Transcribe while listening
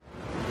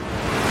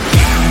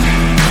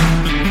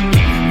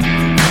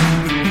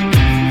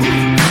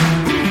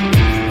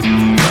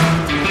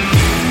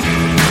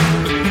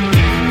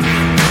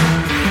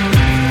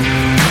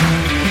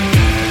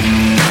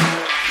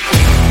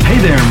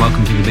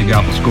the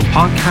Apple School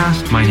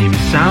podcast. My name is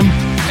Sam.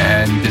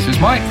 And this is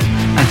Mike.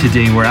 And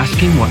today we're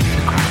asking what's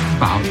the crap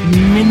about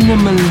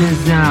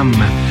minimalism.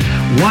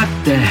 What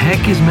the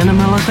heck is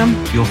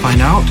minimalism? You'll find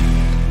out.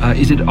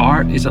 Is it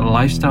art? Is it a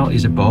lifestyle?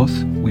 Is it both?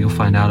 We'll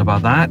find out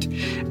about that.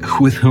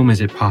 With whom is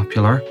it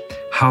popular?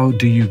 How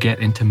do you get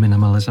into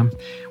minimalism?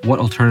 What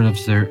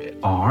alternatives there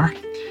are?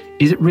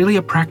 Is it really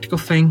a practical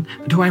thing?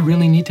 Do I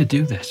really need to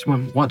do this?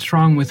 What's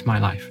wrong with my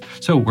life?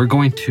 So we're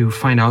going to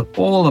find out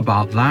all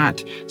about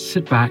that.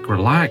 Sit back,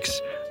 relax,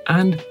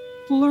 and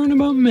learn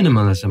about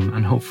minimalism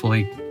and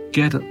hopefully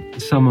get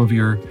some of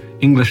your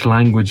English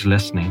language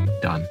listening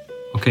done.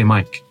 Okay,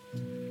 Mike.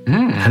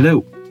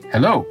 Hello.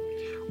 Hello.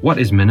 What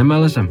is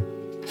minimalism?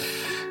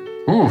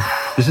 Ooh.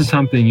 This is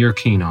something you're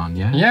keen on,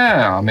 yeah?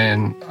 Yeah, I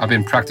mean, I've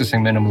been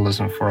practicing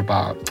minimalism for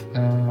about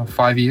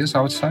 5 years,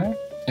 I would say.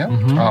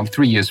 Yeah,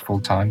 3 years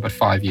full-time, but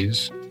 5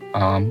 years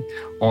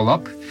all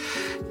up.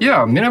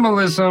 Yeah,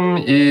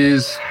 minimalism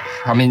is,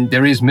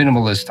 there is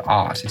minimalist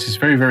art. It is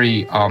very,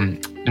 very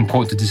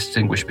important to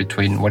distinguish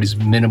between what is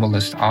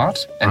minimalist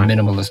art and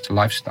minimalist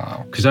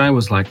lifestyle. Because I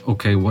was like,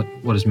 okay, what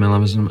is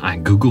minimalism? I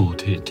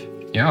Googled it.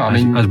 Yeah,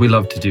 as we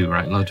love to do,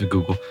 right? Love to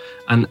Google.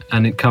 And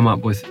it come up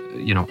with,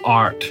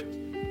 art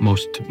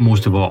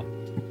most of all.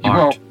 Art.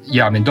 Well,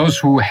 yeah, those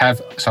who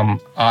have some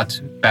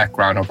art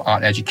background of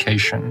art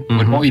education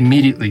would all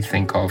immediately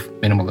think of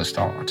minimalist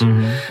art.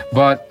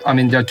 But,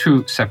 they're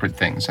two separate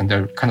things and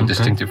they're kind of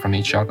distinctive from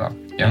each other.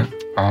 Yeah.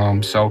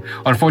 So,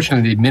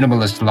 unfortunately, the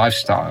minimalist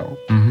lifestyle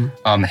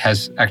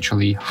has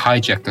actually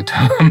hijacked the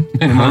term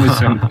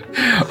minimalism.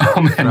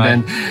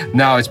 Then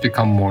now it's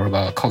become more of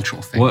a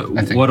cultural thing.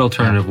 What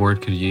alternative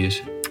word could you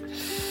use?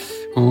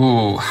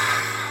 Ooh,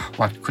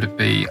 what could it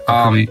be?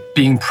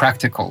 Being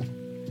practical.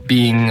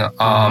 Being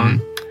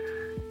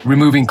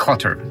removing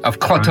clutter, of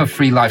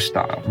clutter-free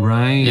lifestyle.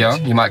 Right. Yeah,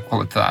 you might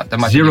call it that. That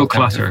might Zero be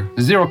clutter.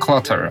 Zero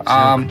clutter.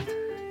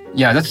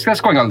 Yeah,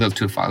 that's going a little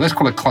too far. Let's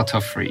call it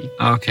clutter-free.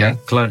 Okay. Yeah?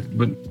 Clutter,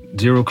 but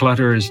zero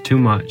clutter is too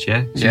much,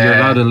 yeah? So yeah. You're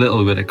allowed a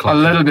little bit of clutter.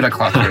 A little bit of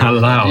clutter.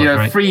 Allowed, yeah,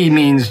 right? Free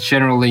means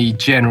generally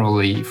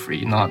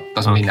free.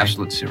 Doesn't mean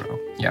absolute zero.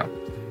 Yeah.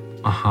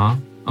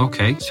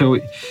 Okay. So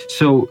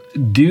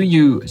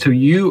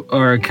you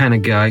are a kind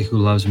of guy who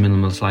loves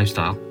minimalist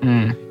lifestyle.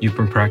 You've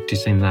been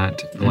practicing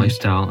that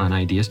lifestyle and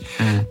ideas.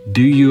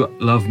 Do you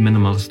love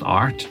minimalist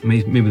art?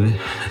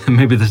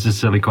 Maybe this is a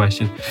silly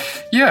question.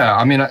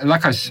 Yeah,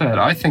 like I said,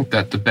 I think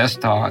that the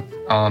best art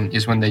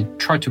is when they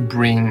try to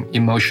bring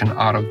emotion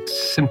out of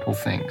simple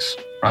things.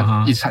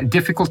 Right? It's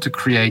difficult to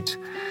create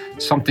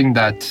something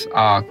that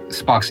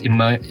sparks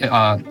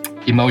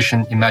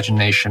emotion,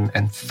 imagination,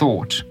 and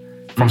thought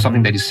from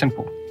something that is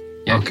simple.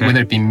 Yeah, whether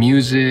it be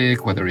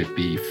music, whether it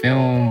be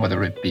film,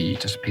 whether it be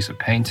just a piece of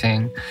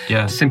painting.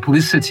 Yeah.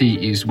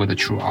 Simplicity is where the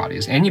true art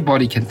is.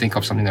 Anybody can think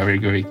of something that very,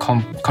 very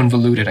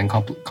convoluted and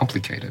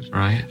complicated.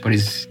 Right. But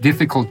it's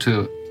difficult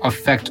to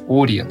affect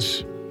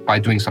audience by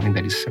doing something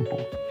that is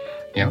simple.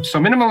 Yeah. So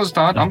minimalist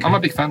art, I'm a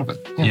big fan of it.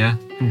 Yeah.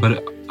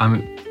 But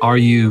are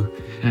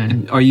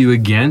you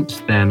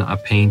against then a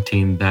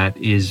painting that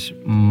is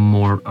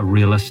more a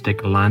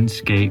realistic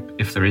landscape,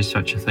 if there is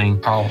such a thing?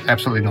 Oh,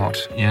 absolutely not.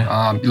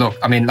 Yeah. Look,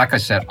 like I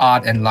said,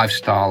 art and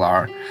lifestyle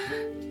are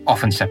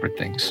often separate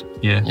things.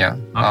 Yeah. Yeah.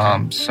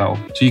 Okay. So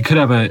you could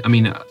have a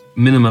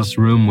minimalist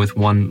room with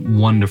one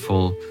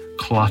wonderful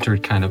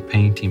cluttered kind of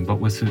painting, but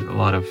with a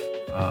lot of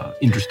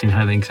interesting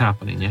things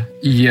happening. Yeah.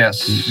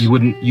 Yes. You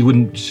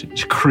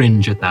wouldn't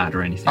cringe at that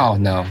or anything. Oh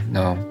no.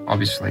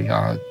 Obviously,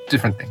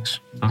 different things.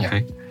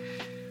 Okay. Yeah.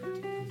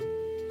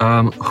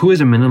 Who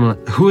is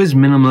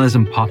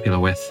minimalism popular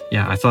with?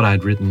 Yeah, I thought I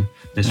had written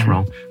this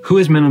wrong. Who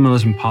is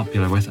minimalism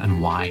popular with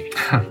and why?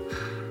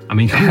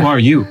 Who are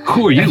you?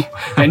 Who are you?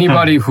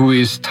 Anybody who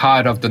is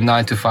tired of the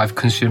 9-to-5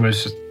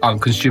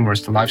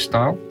 consumerist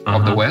lifestyle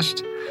of the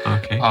West.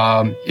 Okay.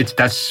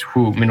 That's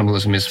who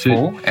minimalism is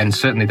for, and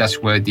certainly that's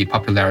where the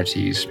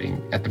popularity is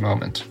being at the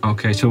moment.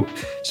 Okay, so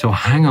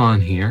hang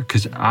on here,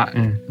 because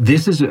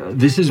this is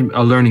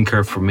a learning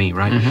curve for me,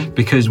 right?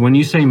 Because when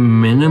you say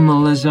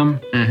minimalism,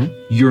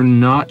 you're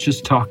not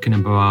just talking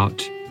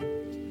about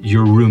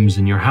your rooms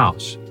in your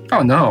house.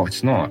 Oh no,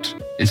 it's not.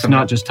 It's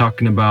not just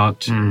talking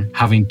about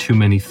having too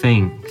many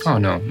things. Oh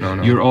no.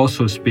 You're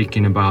also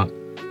speaking about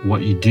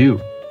what you do,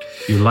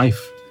 your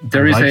life.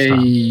 There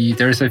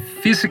is a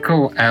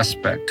physical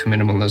aspect to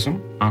minimalism.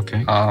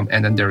 Okay.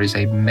 And then there is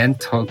a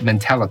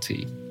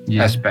mentality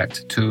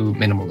aspect to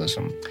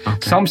minimalism.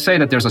 Okay. Some say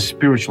that there's a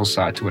spiritual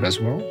side to it as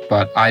well,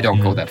 but I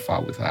don't go that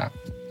far with that.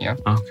 Yeah.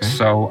 Okay.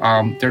 So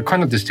they're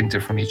kind of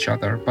distinctive from each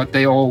other, but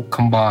they all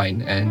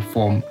combine and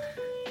form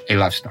a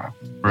lifestyle,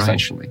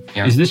 essentially.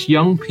 Yeah. Is this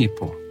young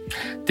people?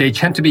 They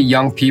tend to be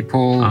young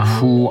people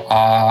who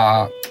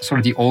are sort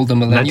of the older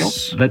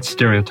millennials. Let's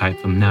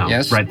stereotype them now.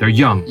 Yes. Right, they're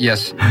young.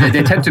 Yes.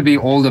 They tend to be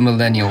older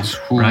millennials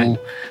who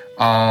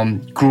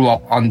grew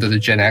up under the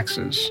Gen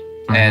Xers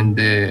and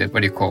the,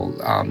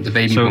 the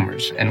baby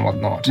boomers and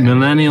whatnot.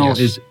 Millennial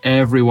is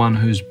everyone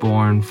who's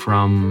born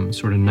from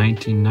sort of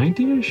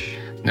 1990-ish?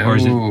 No, Or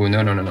is it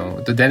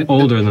no.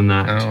 older than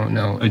that?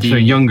 No. So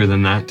younger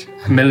than that?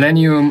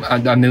 Millennium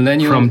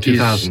From is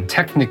 2000.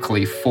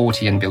 technically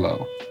 40 and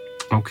below.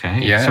 Okay.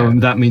 Yeah. So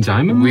that means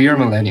I'm a We are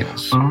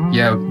millennials. Oh.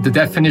 Yeah, the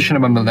definition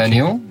of a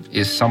millennial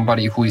is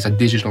somebody who is a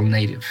digital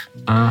native.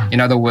 In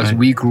other words, right.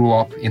 we grew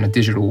up in a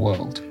digital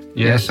world.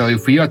 Yeah. Yes. So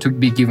if we are to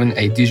be given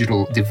a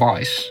digital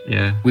device,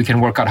 Yeah. we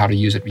can work out how to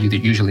use it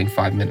usually in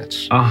 5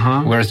 minutes.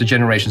 Uh-huh. Whereas the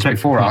generations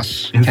before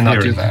us In cannot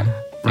theory. do that.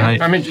 Right.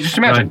 Yeah. I mean, just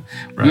imagine,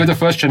 Right. we were the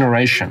first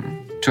generation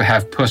to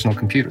have personal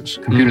computers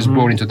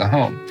brought into the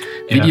home,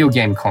 Yeah. video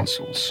game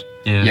consoles,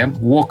 Yeah.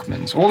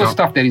 Walkmans, all the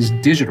stuff that is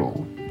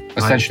digital.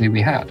 Essentially,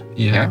 we had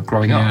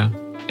growing up.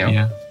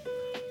 Yeah.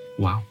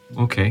 Wow.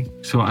 Okay.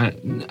 So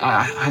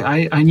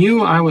I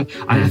knew I would.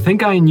 I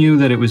think I knew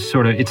that it was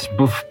sort of it's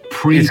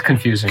It's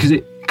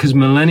confusing because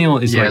millennial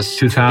is Yes, like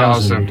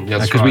 2000.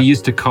 that's Because we right.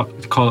 used to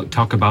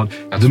talk about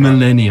That's the right.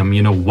 millennium.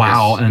 You know,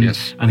 wow,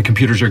 Yes. and the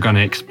computers are going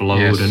to explode.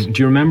 Yes. And do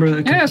you remember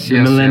the Yes,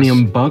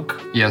 millennium yes. bug?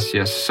 Yes.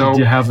 So Do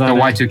you have that the in-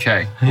 Y2K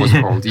was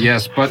called.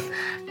 Yes, but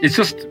it's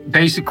just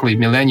basically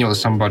millennial is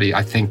somebody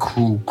I think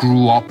who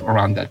grew up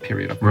around that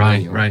period of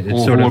Right. millennial, Right.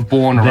 or who were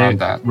born around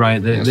that.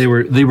 Right. Yes.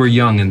 They were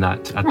young in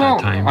that at Well,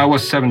 that time. I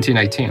was 17,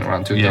 18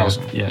 around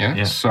 2000.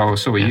 Yeah. So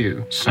were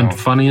you. So And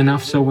funny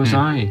enough, so was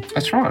I.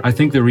 that's right. I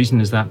think the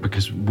reason is that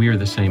because we're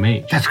the same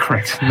age. That's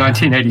correct.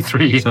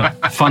 1983. So,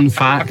 fun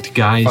fact,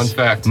 guys. Fun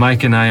fact.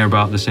 Mike and I are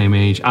about the same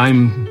age.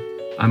 I'm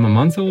a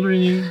month older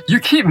than you. You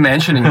keep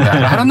mentioning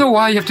that. I don't know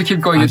why you have to keep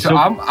going into.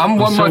 I'm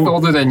 1 month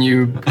older than you.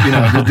 You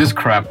know this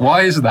crap.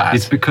 Why is that?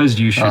 It's because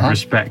you should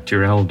respect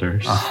your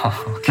elders.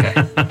 Okay.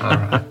 All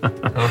right.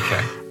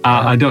 Okay.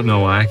 I don't know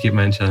why I keep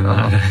mentioning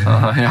that.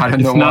 I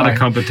don't know It's not why. a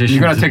competition.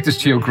 You're gonna take this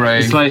to your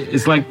grave.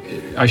 It's like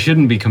I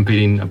shouldn't be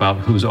competing about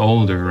who's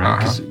older, right?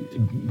 'Cause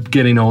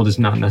getting old is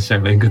not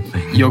necessarily a good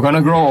thing. You're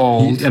gonna grow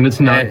old, And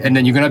it's not- and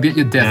then you're gonna be at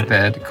your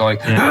deathbed, going,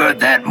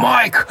 "That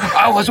Mike,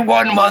 I was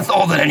 1 month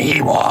older than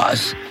he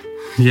was."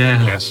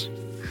 Yeah. Yes.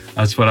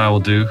 That's what I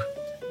will do.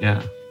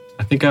 Yeah.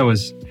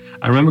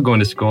 I remember going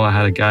to school. I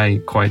had a guy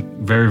quite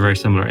very, very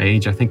similar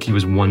age. I think he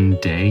was 1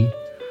 day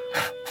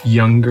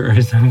younger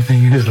or something.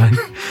 It was like,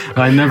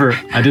 I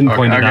didn't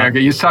point it out. Okay.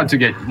 You start to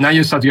get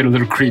a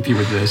little creepy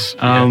with this.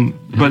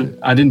 But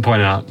I didn't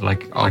point it out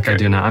like I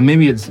do now. And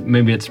maybe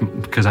it's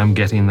because I'm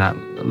getting that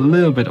a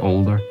little bit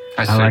older.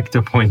 I see. I like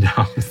to point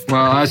out.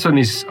 Well,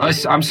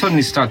 I'm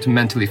suddenly start to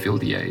mentally feel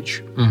the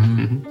age,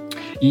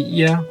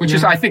 Yeah. which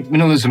is I think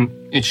minimalism.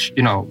 It's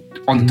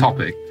on the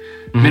topic,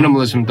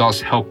 minimalism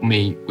does help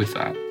me with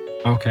that.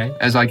 Okay.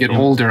 As I get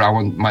older, I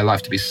want my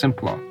life to be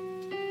simpler,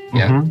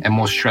 and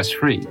more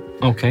stress-free.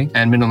 Okay.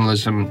 And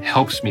minimalism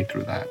helps me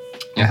through that.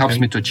 It helps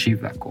me to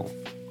achieve that goal.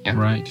 Yeah.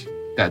 Right.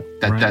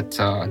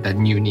 That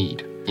new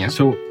need. Yeah.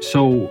 So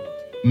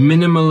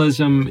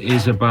minimalism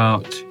is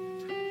about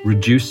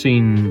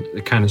reducing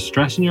the kind of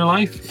stress in your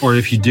life, or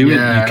if you do it,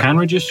 you can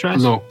reduce stress.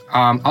 Look,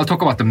 I'll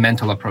talk about the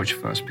mental approach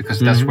first because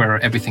that's where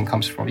everything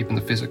comes from, even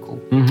the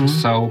physical.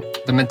 So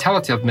the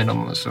mentality of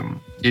minimalism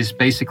is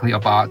basically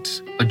about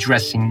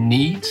addressing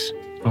needs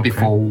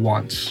before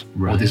wants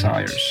or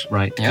desires.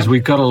 Right. Yeah? Because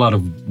we've got a lot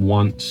of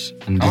wants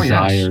and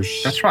desires.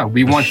 Yes. That's right.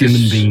 We want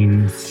human this,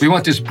 beings. We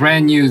want this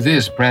brand new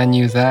this, brand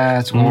new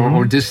that,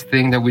 or this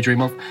thing that we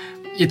dream of.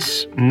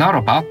 It's not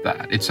about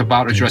that. It's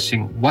about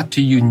addressing what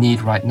do you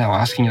need right now,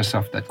 asking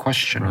yourself that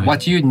question. Right. What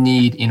do you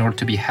need in order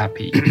to be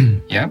happy?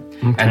 Yeah.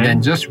 Okay. And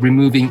then just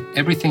removing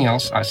everything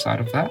else outside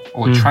of that,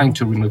 or trying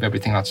to remove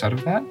everything outside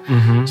of that,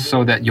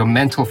 so that your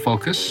mental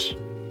focus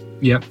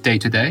day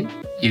to day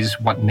is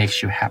what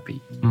makes you happy.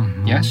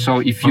 Yeah. So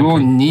if your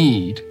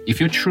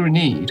true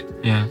need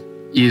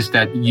is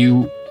that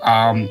you,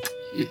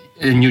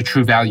 and your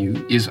true value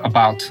is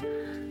about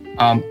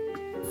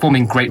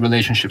forming great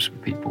relationships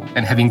with people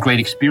and having great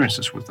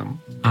experiences with them,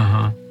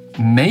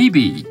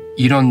 maybe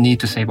you don't need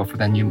to save up for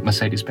that new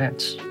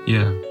Mercedes-Benz.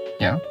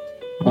 Yeah.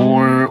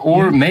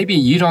 Or maybe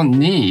you don't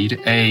need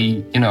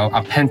a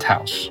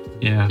penthouse.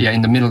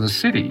 In the middle of the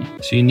city.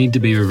 So you need to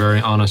be very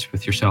honest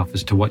with yourself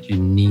as to what you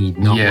need,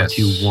 not what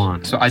you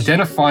want. So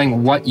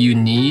identifying what you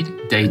need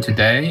day to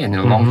day and in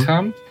the long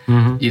term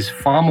is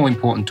far more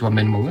important to a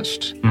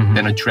minimalist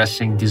than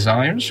addressing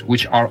desires,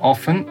 which are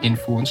often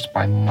influenced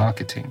by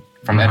marketing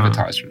from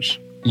advertisers.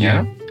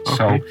 Yeah. Okay.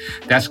 So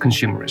that's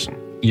consumerism.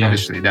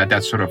 Obviously,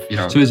 that's sort of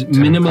So is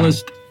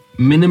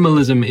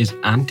minimalism is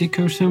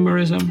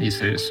anti-consumerism? It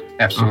is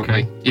absolutely.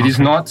 Okay. It is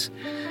not.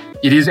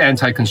 It is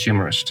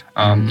anti-consumerist.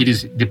 It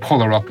is the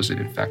polar opposite,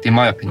 in fact, in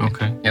my opinion.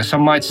 Okay. Yeah,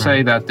 some might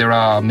say that there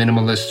are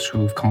minimalists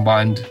who've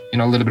combined,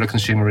 a little bit of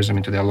consumerism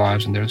into their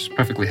lives, and they're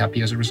perfectly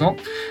happy as a result.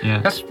 Yeah.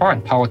 That's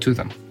fine. Power to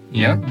them.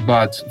 Yeah.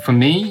 But for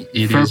me,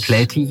 it Fair is.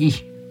 play to ye.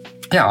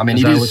 Yeah, I mean,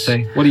 As it I is. would say.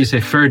 What do you say?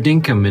 Fair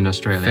dinkum in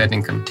Australia. Fair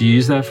dinkum. Do you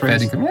use that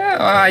phrase? Fair dinkum. Yeah,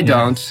 I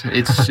don't.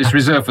 It's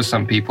reserved for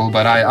some people,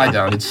 but I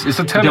don't. It's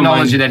a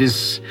terminology that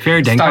is Fair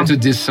dinkum. starting to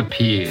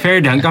disappear.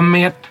 Fair dinkum,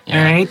 mate. Yeah.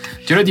 All right.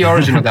 Do you know the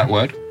origin of that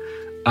word?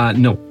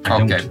 No. I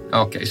don't.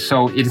 Okay.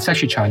 So it's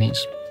actually Chinese.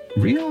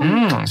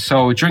 Really?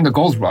 So during the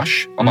gold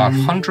rush, about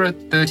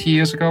 130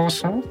 years ago or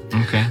so,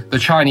 the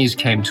Chinese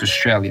came to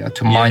Australia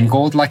to mine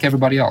gold like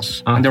everybody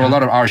else. And there were a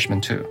lot of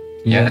Irishmen too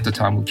at the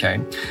time who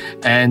came.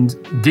 And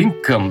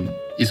dinkum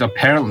is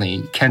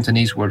apparently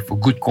Cantonese word for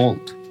good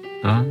gold.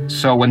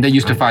 So when they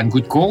used to find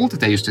good gold,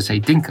 they used to say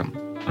dinkum.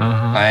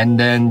 And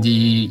then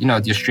the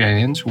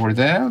Australians who were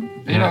there,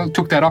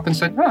 took that up and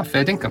said,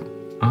 fair dinkum.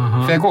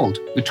 Fair gold.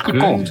 It's good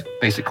gold,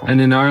 basically.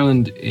 And in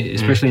Ireland,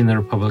 especially in the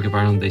Republic of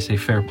Ireland, they say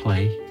fair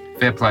play.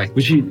 Fair play.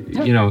 Which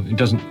it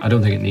doesn't. I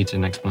don't think it needs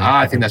an explanation.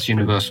 I think that's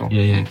universal.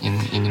 In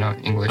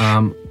English.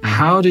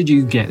 How did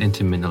you get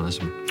into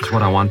minimalism? That's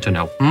what I want to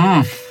know.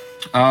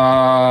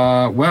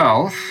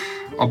 Well,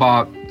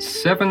 about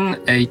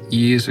 7-8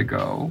 years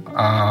ago,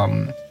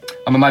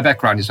 my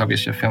background is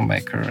obviously a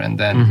filmmaker, and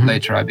then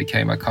later I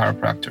became a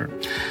chiropractor.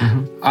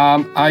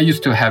 I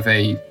used to have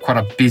quite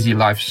a busy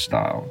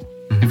lifestyle.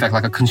 In fact,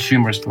 like a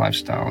consumerist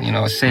lifestyle,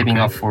 saving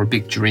up for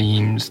big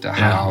dreams, the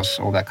house,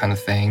 all that kind of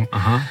thing.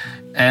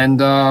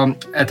 And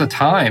at the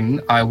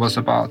time, I was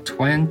about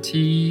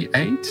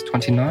 28,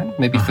 29,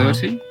 maybe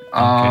 30.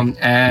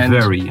 And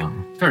very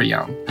young. Very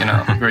young,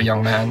 very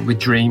young man with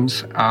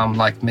dreams,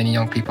 like many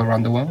young people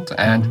around the world.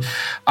 And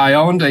I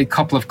owned a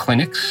couple of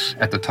clinics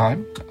at the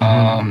time,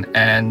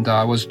 and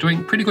I was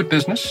doing pretty good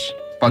business.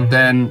 But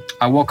then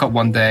I woke up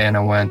one day and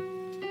I went,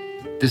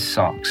 this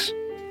sucks.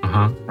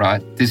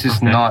 Right? This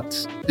is not,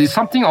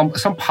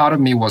 some part of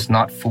me was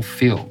not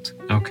fulfilled.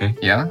 Okay.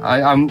 Yeah.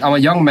 I'm a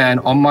young man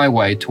on my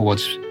way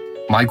towards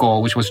my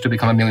goal, which was to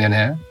become a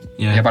millionaire.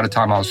 Yeah. By the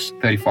time I was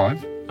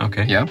 35.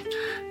 Okay. Yeah.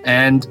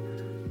 And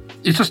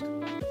it's just,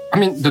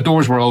 the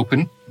doors were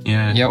open.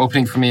 Yeah. Yeah.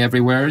 Opening for me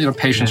everywhere.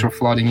 Patients were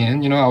flooding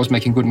in. I was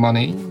making good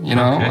money,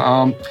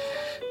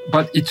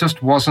 but it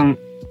just wasn't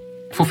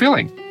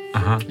fulfilling.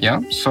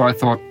 Yeah. So I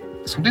thought,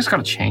 something's got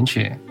to change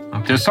here.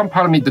 Okay. There's some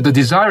part of me that the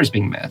desire is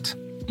being met.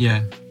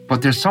 Yeah.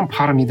 But there's some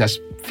part of me that's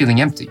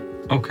feeling empty.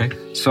 Okay.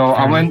 So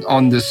I went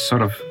on this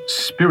sort of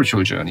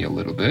spiritual journey a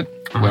little bit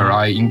where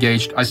I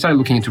started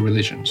looking into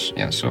religions.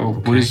 Yeah. So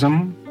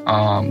Buddhism,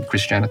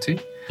 Christianity,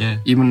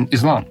 even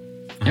Islam.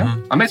 Yeah.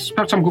 I made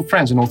some good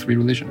friends in all three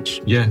religions.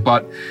 Yeah.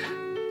 But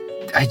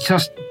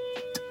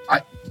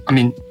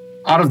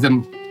out of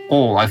them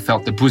all, I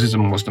felt that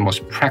Buddhism was the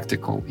most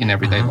practical in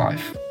everyday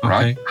life.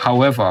 Right.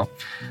 However,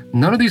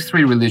 none of these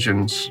three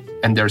religions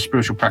and their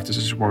spiritual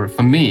practices were,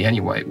 for me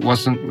anyway,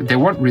 they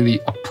weren't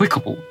really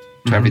applicable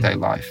to everyday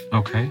life.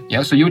 Okay.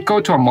 Yeah, so you would go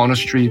to a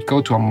monastery, you'd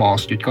go to a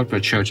mosque, you'd go to a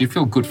church, you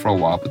feel good for a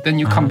while, but then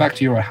you come back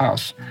to your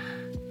house.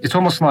 It's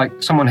almost like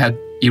someone had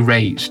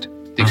erased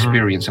the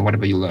experience and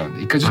whatever you learned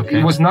because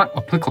it was not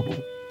applicable.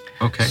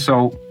 Okay.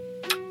 So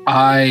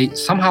I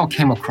somehow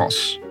came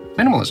across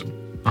minimalism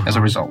as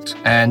a result.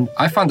 And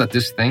I found that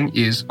this thing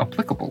is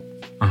applicable.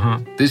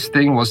 This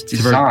thing was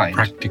designed. It's a very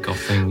practical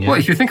thing. Yeah. Well,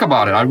 if you think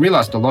about it, I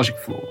realized the logic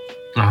flaw.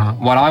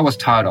 What I was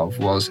tired of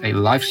was a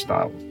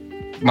lifestyle.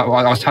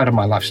 I was tired of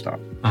my lifestyle.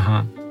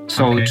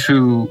 So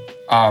to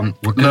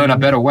learn a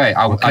better way,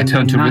 I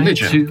turned to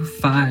religion. 9 to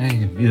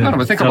 5. No,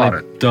 but think about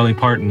it. Dolly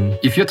Parton.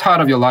 If you're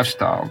tired of your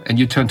lifestyle and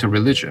you turn to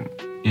religion,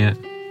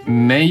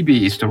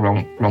 maybe it's the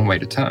wrong way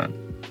to turn.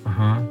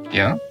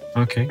 Yeah.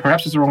 Okay.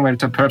 Perhaps it's the wrong way to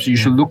turn. Perhaps you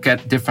should look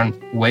at different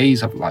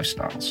ways of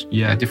lifestyles.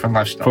 Yeah. Different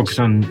lifestyles. Focus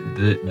on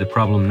the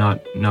problem, not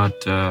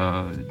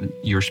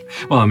your.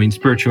 Well,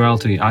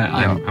 spirituality.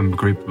 I'm a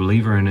great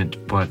believer in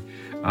it, but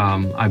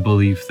I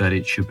believe that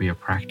it should be a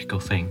practical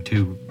thing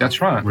too.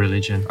 That's right.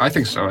 Religion. I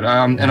think so.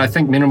 And I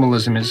think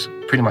minimalism is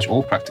pretty much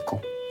all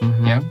practical.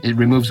 Yeah. It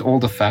removes all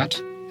the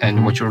fat,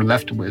 and what you're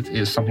left with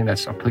is something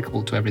that's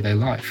applicable to everyday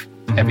life,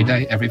 every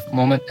day, every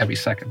moment, every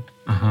second.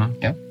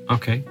 Yeah.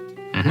 Okay.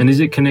 And is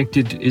it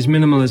connected? Is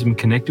minimalism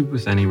connected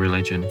with any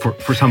religion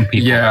for some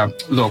people? Yeah.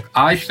 Look,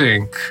 I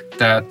think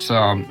that.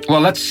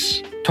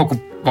 Let's talk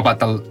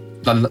about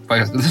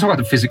let's talk about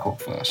the physical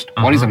first.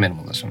 What is a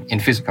minimalism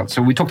in physical?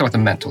 So we talked about the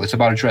mental. It's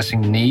about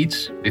addressing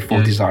needs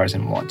before desires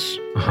and wants.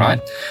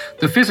 Right.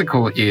 The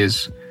physical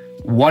is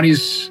what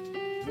is.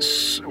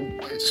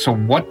 So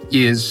what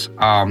is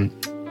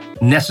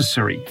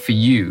necessary for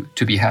you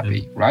to be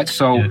happy? Right.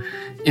 So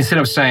instead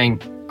of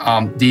saying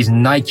these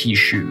Nike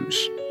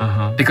shoes.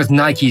 Because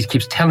Nike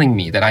keeps telling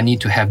me that I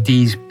need to have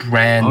these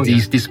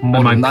brands, this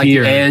model Nike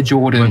Air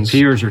Jordans. My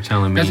peers are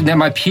telling me. Then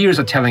my peers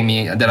are telling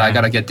me that I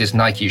gotta get this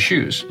Nike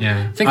shoes.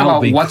 Yeah. Think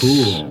about what's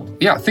cool.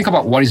 Yeah. Think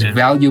about what is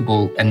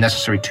valuable and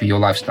necessary to your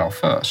lifestyle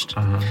first.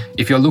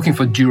 If you're looking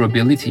for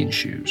durability in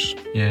shoes,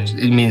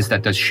 it means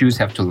that the shoes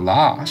have to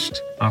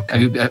last.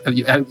 Okay. Are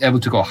you able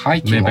to go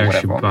hiking Maybe or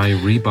whatever? I should buy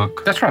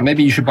Reebok. That's right.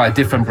 Maybe you should buy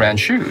different brand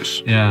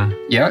shoes. Yeah.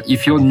 Yeah.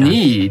 If your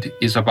need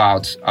is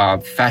about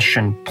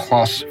fashion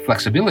plus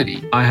flexibility.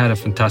 I had a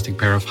fantastic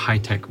pair of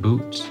high-tech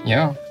boots.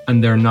 Yeah.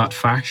 And they're not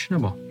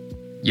fashionable.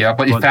 Yeah,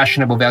 but is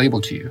fashionable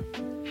valuable to you?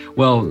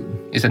 Well,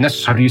 Is it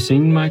necessary? have you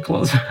seen my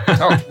clothes?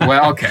 Oh,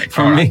 well, okay.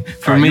 For me,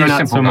 You're a not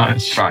simple so guy.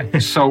 much.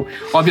 Right. So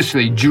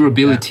obviously,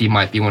 durability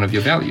might be one of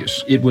your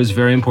values. It was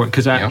very important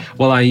because Yeah.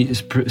 I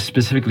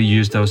specifically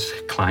used those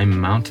climb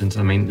mountains.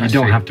 I mean, you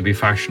don't see. have to be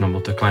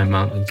fashionable to climb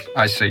mountains.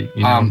 I see.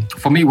 You know?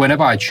 For me,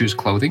 whenever I choose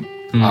clothing,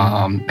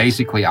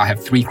 basically I have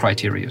three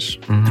criteria,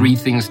 three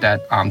things that,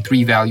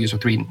 three values or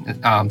three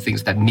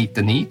things that meet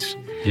the needs,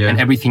 Yeah. and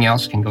everything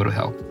else can go to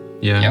hell.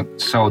 Yeah. Yeah.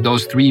 So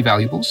those three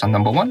valuables are: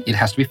 number one, it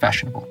has to be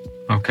fashionable.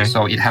 Okay.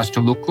 So it has to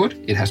look good.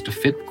 It has to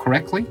fit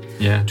correctly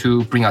Yeah.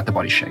 to bring out the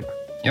body shape.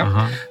 Yeah.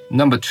 Uh-huh.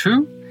 Number two,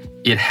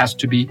 it has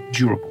to be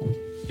durable.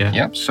 Yeah.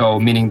 Yeah. So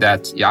meaning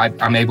that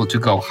I'm able to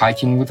go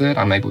hiking with it.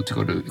 I'm able to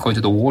go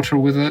into the water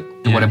with it.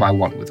 Do Yeah. whatever I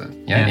want with it.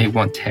 Yeah. Yeah. And it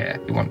won't tear.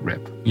 It won't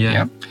rip.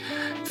 Yeah.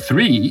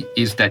 Three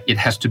is that it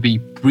has to be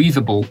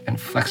breathable and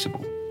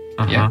flexible.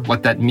 Uh-huh. Yeah.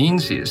 What that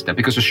means is that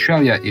because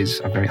Australia is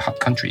a very hot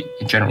country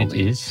in general, It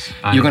is.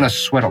 you're gonna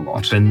sweat a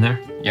lot. been there.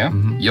 Yeah.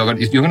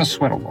 You're gonna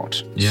sweat a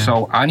lot. Yeah.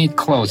 So I need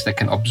clothes that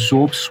can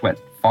absorb sweat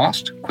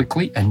fast,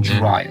 quickly, and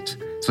dry it,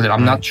 so that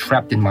I'm not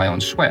trapped in my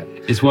own sweat.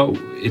 It's what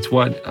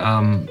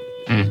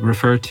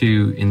referred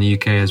to in the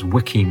UK as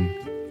wicking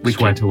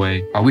sweat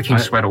away. We can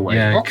sweat away.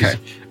 Yeah. Okay. 'cause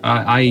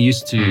I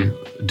used to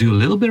do a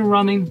little bit of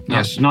running.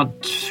 Yes. Not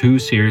too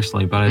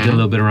seriously, but I did a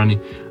little bit of running,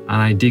 and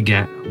I did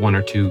get one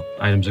or two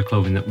items of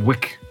clothing that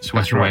wick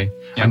sweat That's right. away.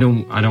 Yeah.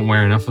 I don't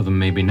wear enough of them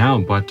maybe now,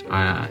 but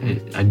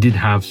I did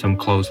have some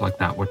clothes like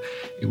that where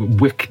it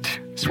wicked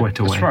sweat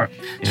away. That's right.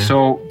 Yeah.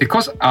 So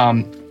because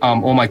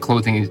all my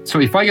clothing, so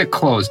if I get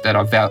clothes that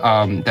are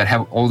that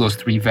have all those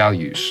three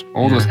values,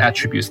 all those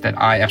attributes that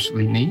I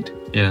absolutely need,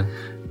 Yeah.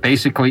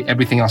 basically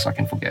everything else I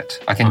can forget.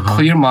 I can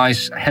clear my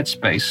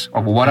headspace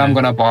of what I'm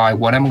gonna buy,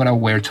 what I'm gonna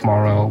wear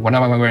tomorrow, what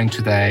am I wearing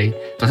today?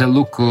 Does it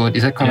look good?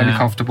 Is it gonna be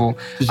comfortable?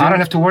 I don't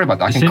have to worry about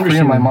that. I can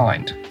clear my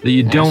mind. That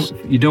you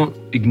don't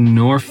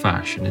ignore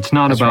fashion. It's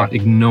not about right.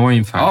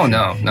 ignoring fashion.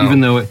 Oh,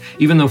 no.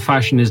 Even though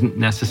fashion isn't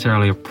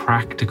necessarily a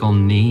practical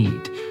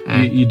need,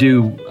 you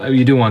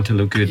do want to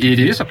look good. It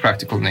is a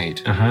practical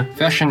need. Uh-huh.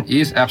 Fashion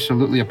is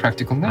absolutely a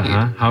practical need.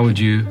 How would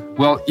you?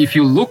 Well, if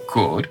you look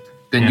good,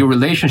 then your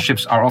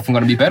relationships are often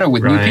going to be better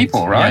with new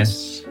people, right?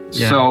 Yes.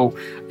 Yeah. So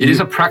it is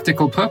a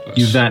practical purpose.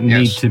 You that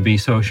need Yes. to be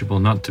sociable,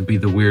 not to be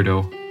the weirdo.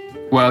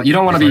 Well, you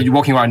don't want to be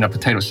walking around in a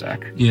potato sack.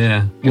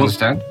 Yeah. You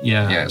understand?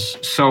 Yeah. Yes.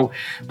 So,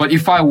 but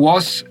if I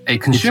was a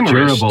It's consumerist,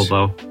 durable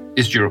though.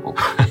 it's durable.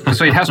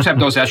 So it has to have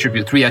those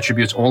attributes, three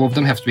attributes. All of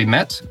them have to be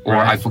met, or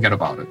I forget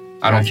about it.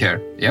 I don't care.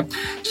 Yeah.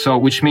 So,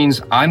 which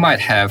means I might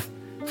have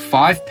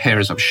 5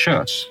 pairs of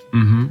shirts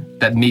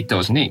that meet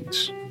those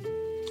needs,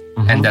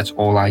 and that's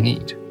all I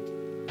need.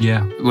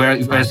 Yeah.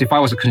 Whereas if I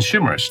was a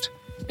consumerist,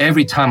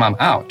 every time I'm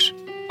out,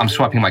 I'm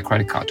swiping my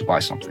credit card to buy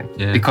something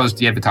because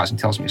the advertising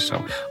tells me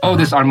so. Oh,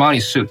 this Armani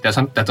suit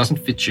that doesn't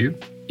fit you.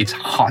 It's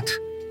hot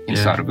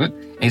inside of it,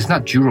 and it's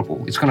not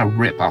durable. It's gonna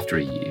rip after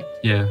a year.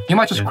 Yeah. You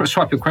might just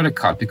swipe your credit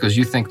card because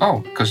you think,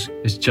 because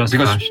It's just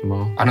because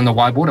fashionable. I don't know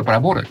why I bought it, but I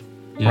bought it,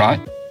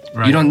 right?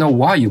 You don't know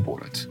why you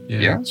bought it.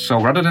 Yeah.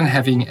 So rather than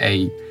having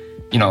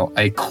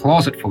a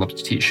closet full of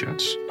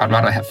t-shirts, I'd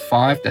rather have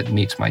 5 that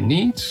meets my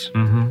needs,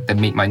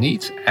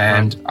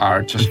 and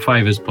are just And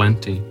 5 is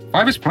plenty.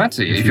 5 is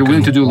plenty if you're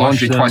willing to do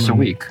laundry wash twice a them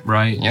week.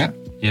 Right. Yeah.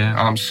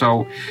 Yeah.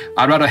 So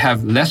I'd rather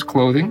have less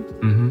clothing,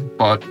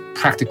 but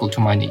practical to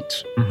my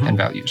needs and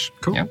values.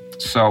 Cool. Yeah.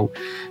 So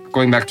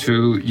going back to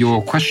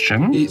your question.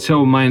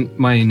 So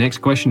my next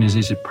question is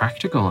it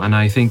practical? And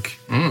I think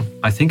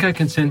I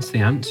can sense the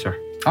answer.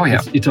 Oh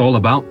yeah. It's all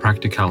about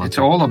practicality. It's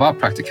all about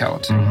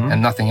practicality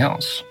and nothing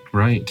else.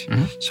 Right.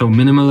 So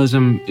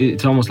minimalism,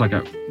 it's almost like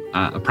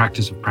a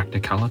practice of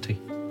practicality.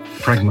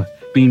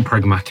 Being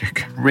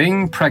pragmatic.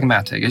 Being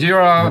pragmatic.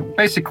 You're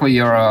basically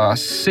a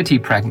city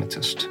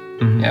pragmatist.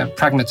 Yeah,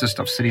 pragmatist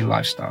of city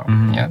lifestyle.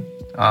 Yeah.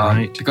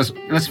 Right. Because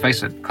let's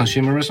face it,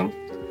 consumerism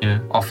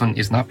often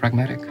is not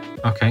pragmatic.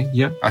 Okay.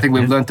 Yeah. I think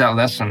we've learned that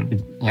lesson.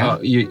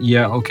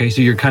 Yeah. Okay.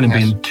 So you're kind of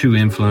being too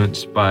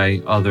influenced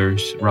by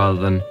others rather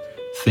than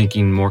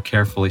thinking more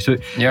carefully. So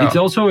it's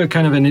also a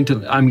kind of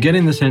I'm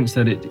getting the sense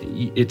that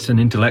it's an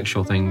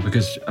intellectual thing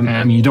because I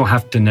mean you don't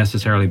have to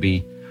necessarily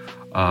be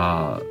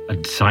a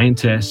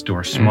scientist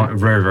or smart,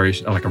 very, very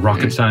like a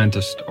rocket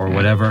scientist or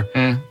whatever,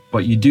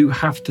 but you do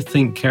have to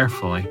think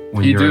carefully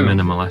when you're a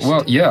minimalist.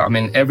 Well, yeah, I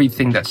mean,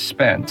 everything that's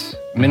spent,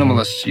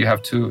 minimalists, you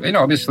have to,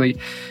 obviously,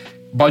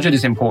 budget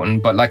is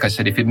important, but like I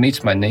said, if it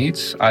meets my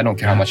needs, I don't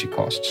care how much it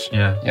costs.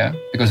 Yeah,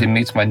 because it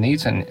meets my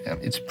needs and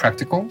it's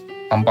practical,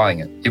 I'm buying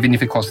it, even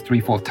if it costs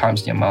 3-4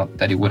 times the amount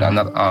that it would on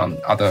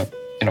other,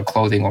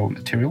 clothing or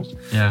materials.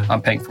 Yeah,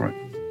 I'm paying for it.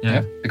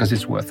 Yeah, because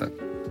it's worth it.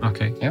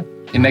 Okay. Yeah,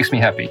 it makes me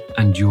happy.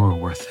 And you're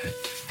worth it.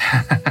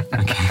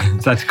 Okay,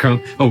 that's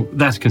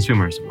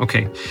consumerism.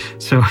 Okay,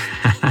 so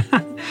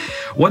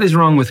what is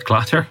wrong with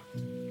clutter?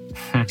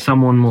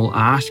 Someone will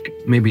ask,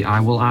 maybe I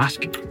will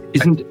ask,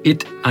 isn't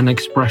it an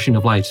expression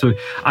of life? So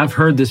I've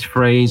heard this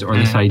phrase or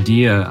this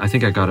idea, I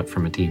think I got it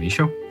from a TV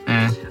show,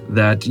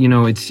 that,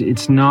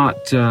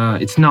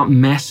 it's not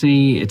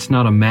messy, it's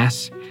not a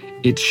mess,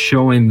 it's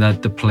showing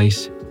that the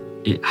place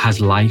it has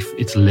life.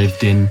 It's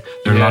lived in.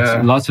 There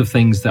are lots of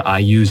things that I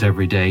use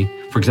every day.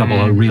 For example,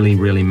 a really,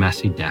 really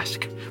messy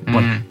desk.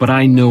 But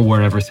I know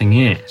where everything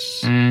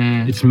is.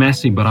 It's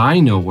messy, but I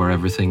know where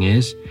everything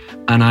is.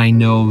 And I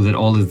know that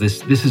all of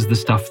this is the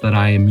stuff that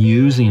I am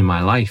using in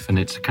my life. And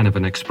it's kind of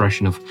an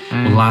expression of,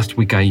 well, last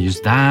week I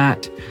used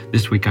that.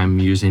 This week I'm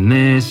using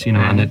this,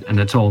 and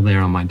it's all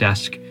there on my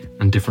desk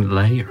and different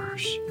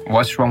layers.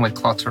 What's wrong with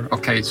clutter?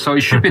 Okay, so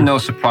it should be no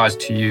surprise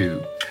to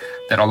you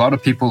that a lot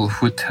of people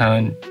who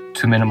turn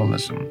to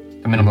minimalism,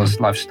 the minimalist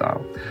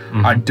lifestyle,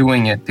 are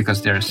doing it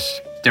because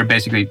they're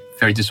basically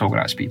very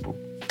disorganized people.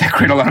 They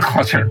create a lot of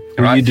clutter.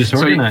 Were right? you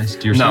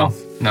disorganized yourself?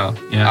 No.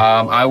 Yeah.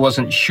 I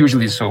wasn't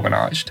hugely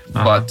disorganized,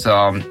 but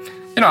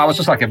I was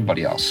just like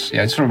everybody else.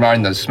 Yeah, it's sort of right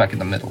in the smack in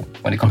the middle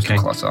when it comes to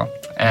clutter.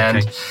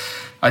 And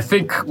I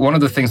think one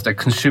of the things that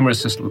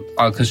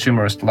our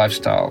consumerist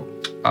lifestyle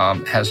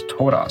has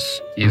taught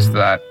us is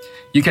that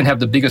you can have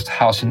the biggest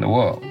house in the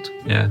world.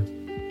 Yeah.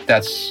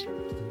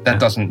 That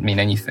doesn't mean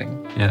anything.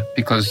 Yeah.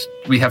 Because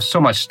we have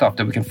so much stuff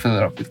that we can fill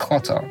it up with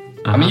clutter.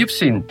 I mean,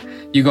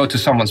 you go to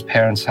someone's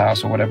parents'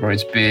 house or whatever,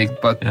 it's big,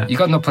 but you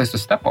got no place to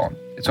step on.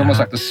 It's almost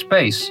like the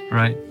space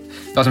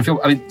doesn't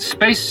feel,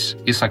 space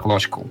is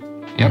psychological.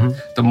 Yeah.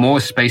 The more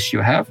space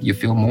you have, you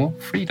feel more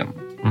freedom.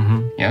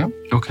 Yeah.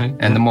 Okay.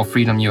 And the more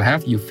freedom you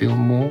have, you feel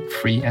more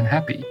free and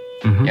happy.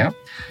 Yeah.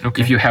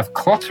 Okay. If you have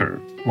clutter,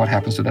 what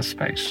happens to that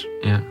space?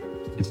 Yeah.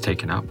 It's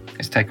taken up.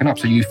 It's taken up.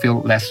 So you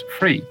feel less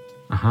free.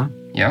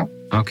 Yeah.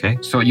 Okay.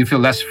 So you feel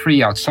less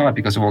free outside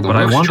because of all the work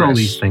stress. But I want all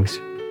these things.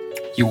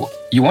 You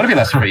want to be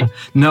less free?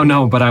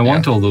 No, but I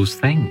want all those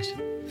things.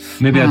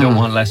 Maybe I don't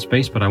want less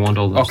space, but I want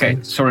all those things.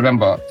 Okay, so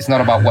remember, it's not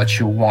about what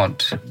you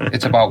want.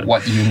 It's about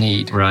what you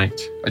need. Right.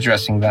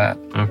 Addressing that.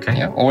 Okay.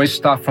 Yeah. Always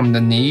start from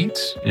the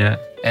needs. Yeah.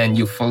 And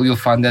you'll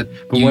find that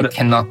you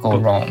cannot go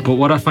wrong. But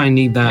what if I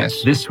need that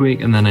this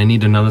week and then I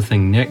need another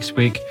thing next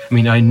week? I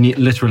mean, I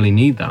literally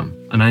need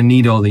them. And I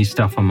need all that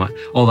stuff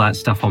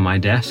on my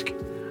desk.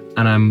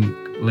 And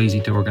I'm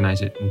lazy to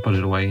organize it and put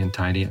it away and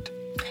tidy it.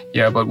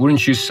 Yeah, but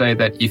wouldn't you say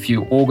that if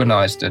you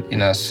organized it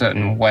in a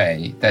certain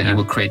way, that you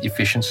would create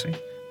efficiency?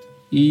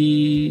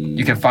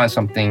 You can find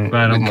something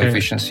with more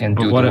efficiency and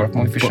do the work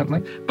more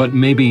efficiently? But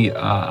maybe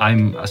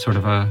I'm a sort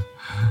of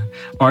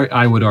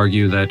I would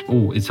argue that,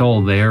 it's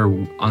all there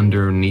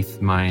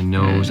underneath my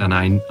nose and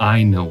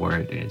I know where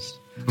it is.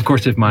 Of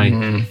course, if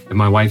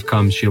my wife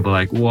comes, she'll be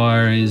like,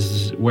 where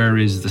is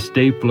the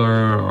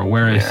stapler or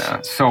where is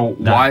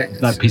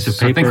that piece of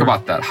paper? So think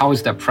about that. How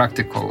is that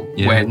practical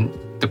when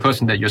the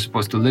person that you're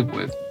supposed to live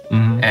with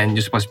and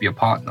you're supposed to be a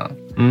partner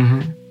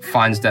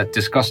finds that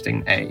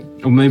disgusting, A,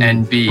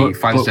 and B,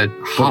 finds that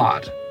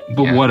hard.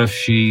 But what if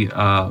she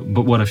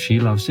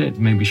loves it?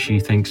 Maybe she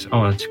thinks,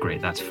 that's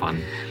great, that's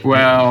fun.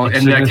 Well,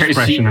 in that case,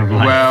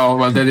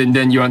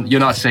 then you're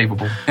not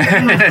savable.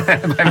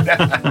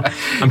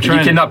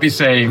 You cannot be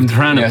saved.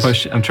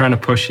 I'm trying to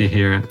push you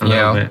here a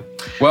little bit.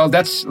 Well,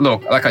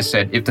 like I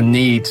said, if the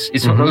needs,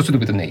 it's also to do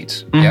with the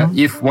needs. Yeah.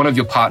 If one of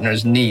your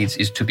partner's needs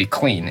is to be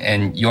clean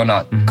and you're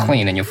not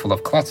clean and you're full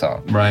of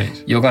clutter,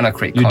 you're going to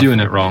create conflict. You're doing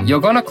it wrong. You're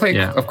going to create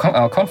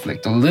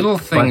conflict. The little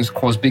things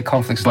cause big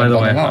conflicts down the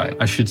line.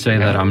 I should say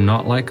that I'm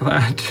not like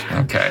that.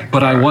 Okay.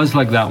 But I was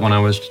like that when I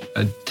was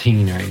a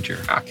teenager.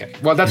 Okay.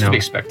 Well, that's to be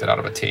expected out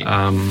of a teen.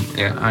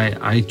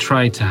 I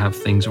try to have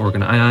things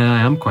organized. I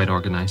am quite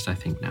organized, I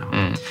think,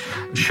 now.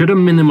 Should a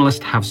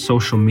minimalist have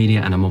social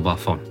media and a mobile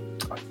phone?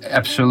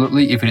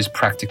 Absolutely, if it is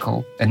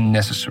practical and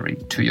necessary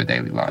to your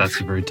daily life. That's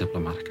a very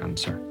diplomatic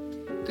answer.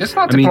 It's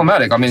not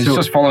diplomatic. It's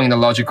just following the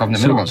logic of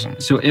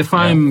minimalism. So if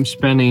I'm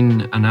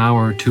spending an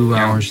hour, 2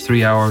 hours,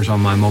 3 hours on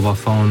my mobile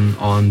phone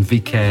on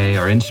VK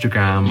or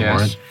Instagram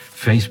or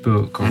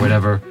Facebook or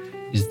whatever,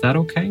 is that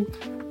okay?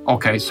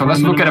 Okay, so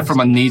let's look at it from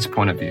a needs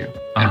point of view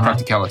and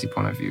practicality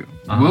point of view.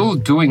 Will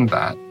doing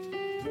that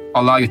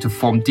allow you to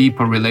form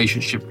deeper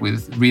relationship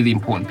with really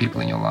important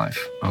people in your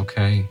life?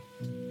 Okay.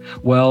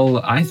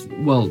 Well,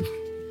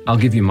 I'll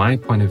give you my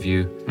point of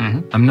view.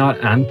 I'm not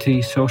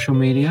anti-social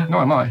media. No,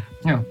 am I?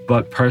 Yeah.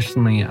 But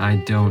personally, I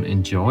don't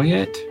enjoy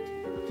it.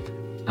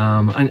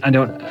 I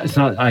don't. It's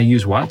not. I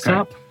use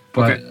WhatsApp,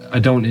 but I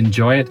don't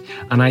enjoy it.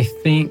 And I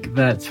think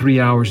that 3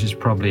 hours is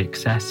probably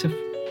excessive.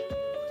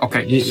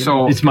 Okay,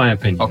 so it's my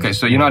opinion. Okay,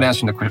 so you're not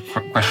answering the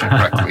question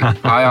correctly.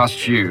 I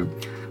asked you.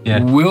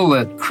 Yeah. Will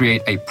it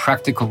create a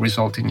practical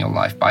result in your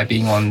life by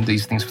being on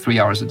these things for 3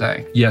 hours a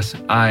day? Yes,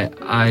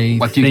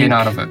 What do you gain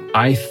out of it?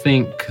 I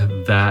think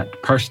that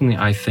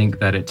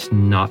it's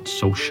not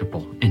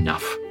sociable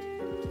enough.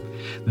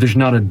 There's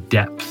not a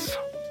depth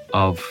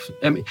of.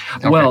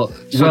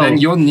 Then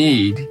your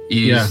need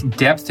is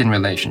depth in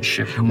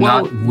relationship,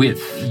 not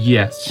width.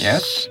 Yes.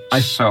 Yes. I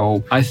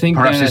think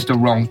perhaps it's the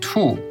wrong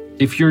tool.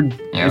 If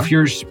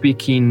you're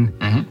speaking.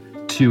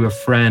 To a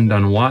friend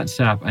on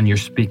WhatsApp and you're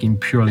speaking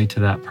purely to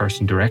that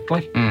person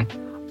directly,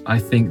 I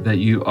think that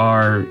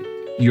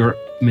you're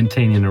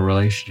maintaining a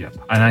relationship.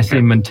 And I say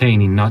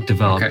maintaining, not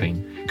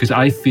developing, because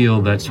I feel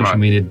that social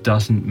media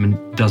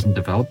doesn't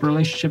develop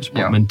relationships,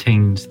 but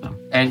maintains them.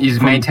 And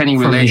is maintaining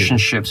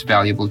relationships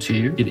valuable to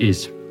you? It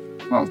is.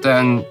 well,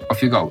 then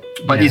off you go.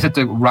 But Yeah. is it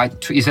the right?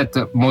 Is it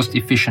the most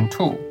efficient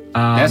tool?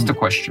 That's the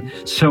question.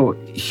 So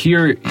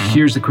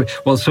here's the question.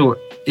 Well, so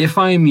if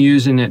I'm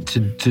using it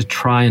to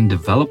try and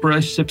develop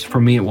relationships, for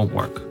me it won't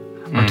work.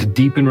 Or to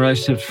deepen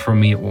relationships, for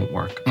me it won't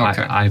work.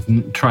 Okay. I've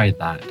tried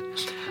that.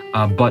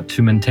 But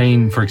to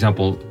maintain, for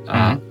example,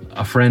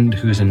 a friend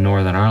who's in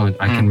Northern Ireland,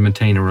 I can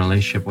maintain a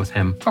relationship with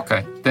him.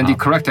 Okay, then the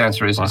correct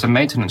answer is it's a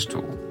maintenance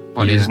tool,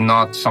 but it's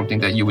not something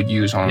that you would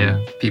use on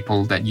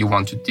people that you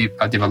want to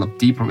develop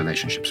deeper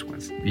relationships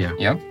with. Yeah.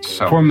 Yeah.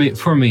 So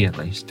For me at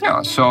least.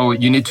 yeah, so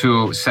you need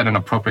to set an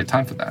appropriate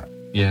time for that.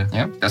 Yeah.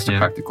 Yeah, that's the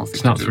practical thing.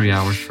 It's not to do. 3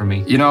 hours for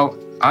me. You know,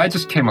 I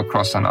just came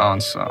across an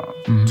answer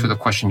to the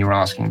question you were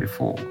asking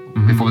before.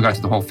 Before we got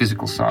to the whole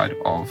physical side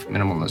of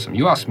minimalism,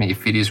 you asked me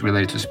if it is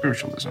related to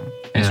spiritualism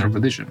instead of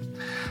religion,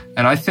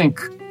 and I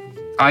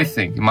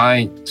think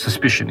my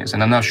suspicion is,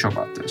 and I'm not sure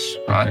about this,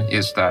 right,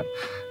 is that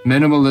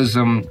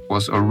minimalism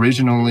was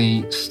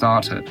originally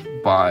started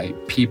by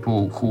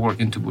people who were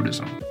into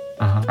Buddhism.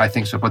 I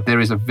think so, but there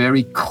is a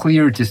very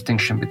clear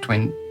distinction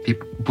between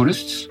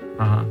Buddhists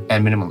and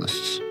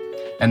minimalists,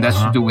 and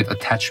that's to do with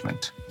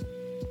attachment.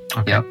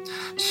 Okay. Yeah.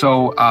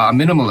 So a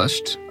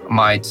minimalist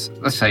might,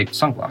 let's say,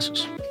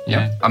 sunglasses.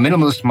 Yeah. A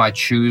minimalist might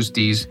choose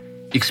these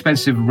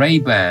expensive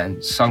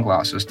Ray-Ban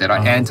sunglasses that are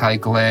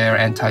anti-glare,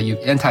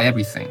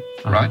 anti-everything,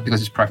 right? Because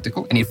it's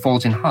practical and it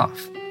folds in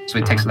half, so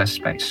it takes less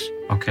space.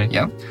 Okay.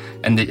 Yeah.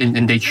 And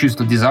they choose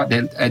the design.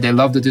 They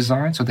love the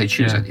design, so they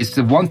choose it. It's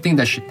the one thing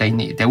that they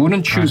need. They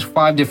wouldn't choose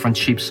 5 different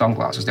cheap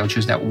sunglasses. They'll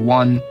choose that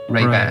one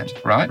Ray-Ban,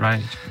 right?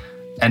 Right.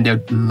 And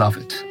they'll love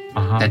it.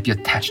 They'd be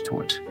attached to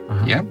it.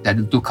 Yeah.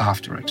 They'd look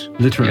after it.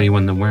 Literally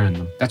when they're wearing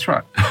them. That's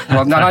right.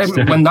 Well,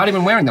 not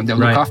even wearing them, they'll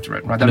look after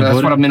it. Right.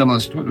 That's what a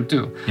minimalist would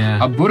do.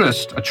 Yeah.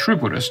 A true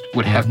Buddhist,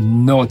 would have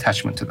no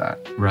attachment to that.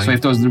 Right. So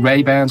if those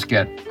Ray-Bans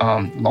get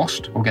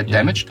lost or get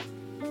damaged,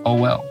 oh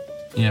well.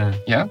 Yeah.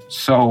 Yeah.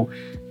 So,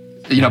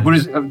 you know,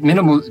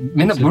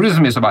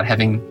 Buddhism is about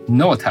having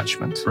no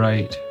attachment.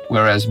 Right.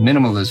 Whereas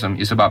minimalism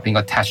is about being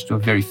attached to a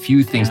very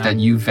few things that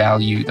you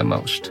value the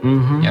most.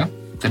 Yeah.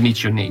 That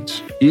meets your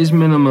needs. Is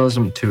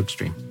minimalism too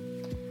extreme?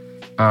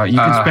 You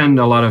can spend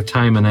a lot of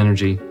time and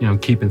energy,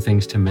 keeping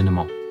things to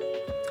minimal.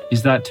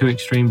 Is that too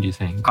extreme, do you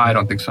think? I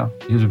don't think so.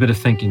 There's a bit of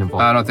thinking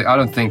involved. I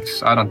don't think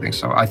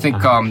so. I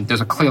think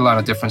there's a clear line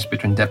of difference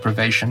between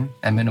deprivation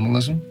and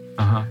minimalism.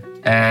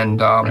 And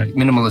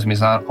minimalism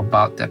is not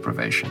about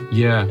deprivation.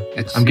 Yeah,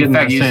 It's, I'm getting in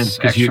fact, that sense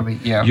because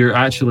you're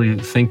actually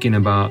thinking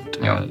about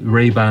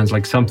Ray-Bans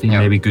like something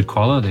maybe good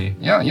quality.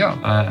 Yeah.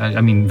 I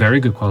mean, very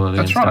good quality.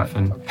 That's and right. Stuff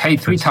and pay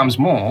 3 times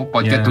more,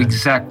 but get the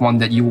exact one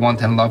that you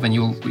want and love and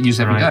you'll use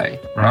every day.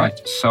 Right.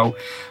 So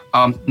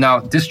now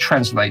this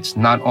translates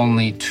not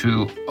only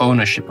to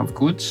ownership of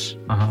goods,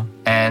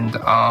 and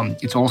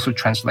it also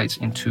translates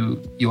into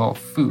your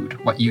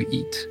food, what you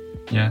eat.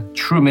 Yeah.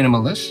 True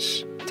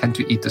minimalists tend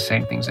to eat the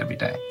same things every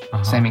day,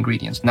 same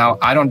ingredients. Now,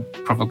 I don't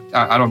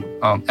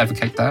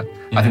advocate that.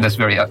 I think that's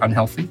very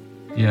unhealthy.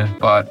 Yeah.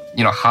 But,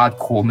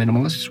 hardcore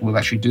minimalists will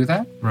actually do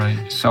that. Right.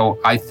 So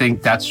I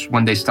think that's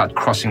when they start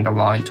crossing the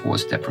line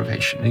towards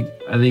deprivation.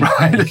 I think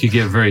you could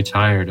get very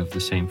tired of the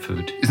same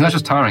food. It's not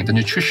just tiring, the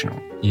nutritional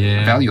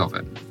value of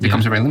it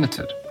becomes very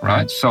limited,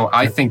 right? So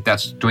I think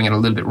that's doing it a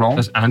little bit wrong.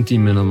 That's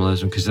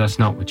anti-minimalism because that's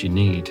not what you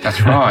need.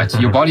 That's right.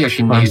 Your body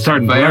actually needs... I'm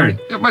starting to learn.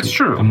 That's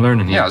true. I'm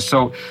learning. Yeah,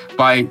 so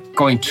by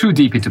going too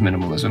deep into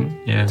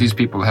minimalism, these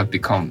people have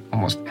become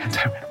almost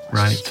anti-minimalist.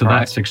 Right, so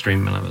that's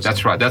extreme minimalism.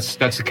 That's right. That's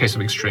the case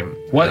of extreme.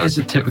 What is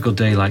a typical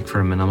day like for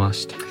a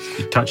minimalist?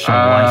 You touched on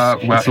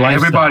life. Well,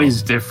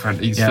 everybody's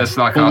different. It's just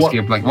like asking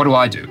a blank. What do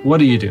I do? What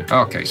do you do?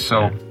 Okay,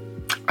 so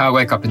I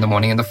wake up in the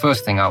morning, and the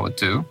first thing I would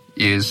do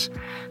is,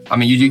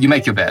 you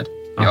make your bed.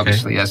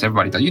 Obviously, as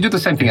everybody does. You do the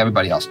same thing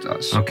everybody else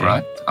does,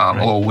 right?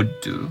 Or would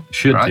do.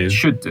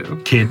 Should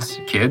do. Kids.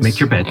 Make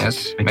your bed.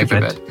 Yes, make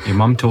your bed. Your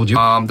mom told you.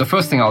 The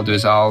first thing I'll do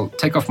is I'll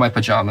take off my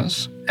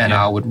pajamas and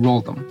I would roll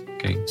them.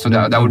 Okay. So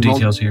no would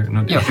details here.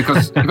 No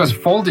details. because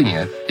folding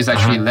it is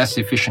actually less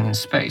efficient in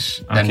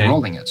space than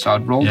rolling it. So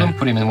I'd roll them,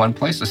 put them in one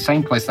place, the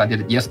same place I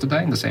did it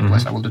yesterday, and the same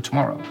place I will do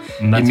tomorrow.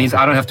 It means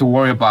I don't have to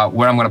worry about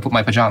where I'm going to put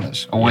my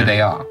pajamas or where they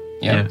are.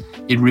 Yeah.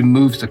 It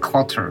removes the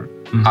clutter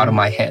out of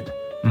my head.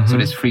 So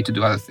it's free to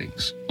do other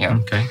things. Yeah.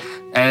 Okay.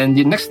 And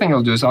the next thing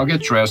I'll do is I'll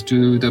get dressed,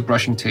 do the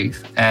brushing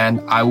teeth, and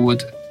I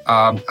would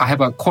I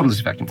have a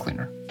cordless vacuum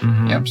cleaner.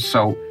 Yeah.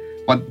 So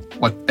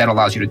what that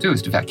allows you to do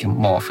is to vacuum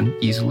more often,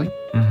 easily,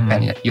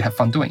 and yet you have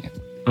fun doing it.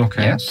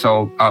 Okay. Yeah.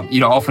 So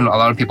often a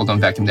lot of people don't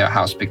vacuum their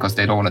house because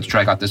they don't want to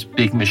drag out this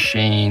big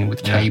machine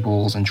with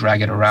cables and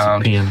drag it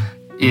around.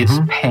 It's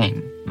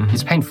pain.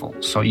 It's painful.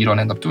 So you don't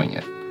end up doing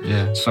it.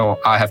 Yeah. So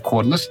I have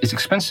cordless. It's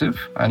expensive.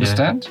 I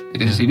understand.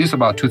 It is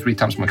about 2-3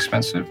 times more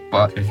expensive.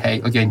 But hey,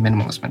 again,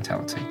 minimalist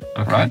mentality.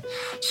 Right.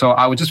 So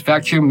I would just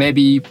vacuum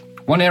maybe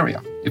one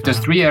area. If there's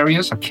 3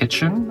 areas, a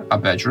kitchen, a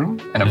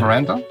bedroom, and a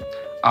veranda,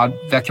 I'd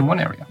vacuum one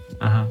area.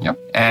 Yeah.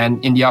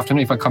 And in the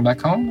afternoon, if I come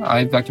back home,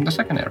 I vacuum the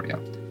second area.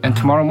 And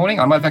tomorrow morning,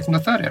 I might vacuum the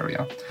third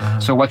area.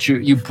 So what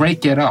you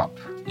break it up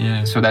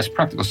Yeah. So that's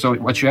practical. So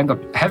what you end up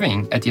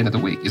having at the end of the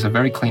week is a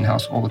very clean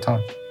house all the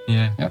time.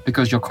 Yeah. Yeah,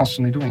 because you're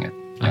constantly doing it.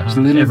 Yeah,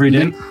 Uh-huh. Every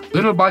day?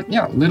 little bite.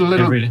 Yeah, little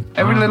Every day?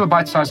 every little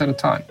bite size at a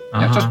time. Yeah,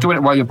 Uh-huh. just do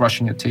it while you're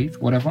brushing your teeth,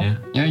 whatever.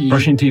 Yeah. you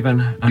Brushing teeth and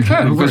You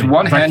can, because hoovering.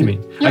 one hand-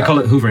 Vacuuming. I yeah. call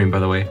it hoovering, by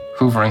the way.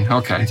 hoovering.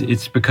 Okay.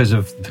 It's because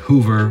of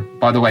Hoover.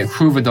 By the way,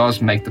 Hoover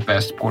does make the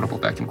best portable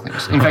vacuum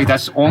cleaners. In fact,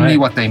 that's only Right.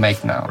 what they make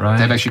now. Right.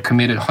 They've actually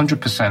committed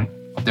 100%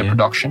 of their Yeah.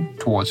 production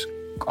towards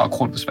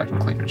cordless vacuum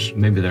cleaners.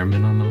 Maybe they're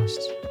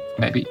minimalists.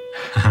 Maybe.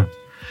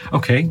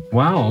 Okay.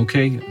 Wow.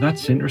 Okay.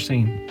 That's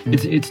interesting.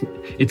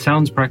 It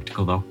sounds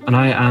practical though, and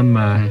I am.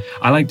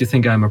 I like to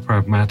think I'm a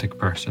pragmatic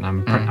person.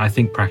 I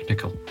think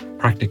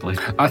practically.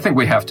 I think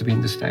we have to be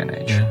in this day and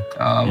age.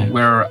 Yeah.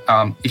 Where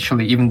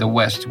actually, even the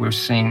West, we're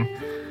seeing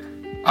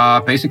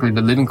basically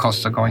the living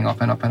costs are going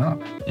up and up and up.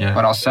 Yeah.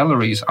 But our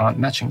salaries aren't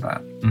matching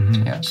that.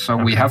 Mhm. Yeah. So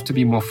we have to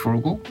be more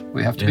frugal.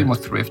 We have to be Yeah. more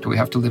thrift. We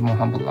have to live more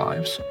humble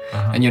lives.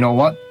 Uh-huh. And you know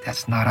what?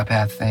 That's not a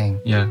bad thing.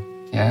 Yeah.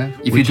 Yeah.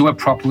 If you do it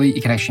properly,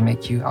 it can actually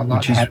make you a lot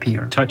Which is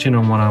happier. touching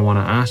on what I want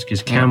to ask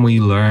is, can we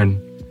learn,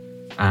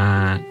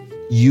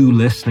 you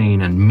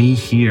listening and me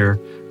here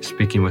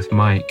speaking with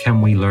Mike,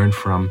 can we learn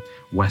from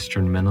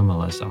Western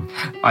minimalism?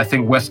 I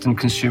think Western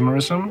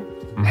consumerism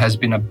has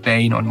been a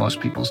bane on most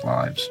people's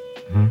lives.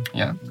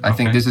 Yeah. I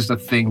think Okay. this is the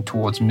thing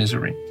towards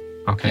misery.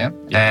 Okay. Yeah.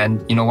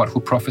 And you know what? Who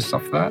profits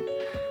off that?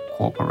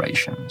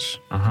 Corporations.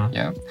 Uh-huh.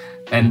 Yeah.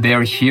 And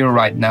they're here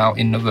right now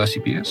in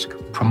Novosibirsk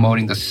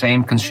promoting the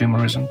same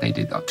consumerism they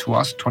did to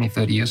us 20,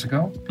 30 years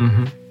ago.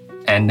 Mm-hmm.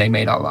 And they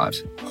made our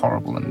lives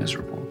horrible and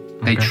miserable.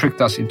 They Okay.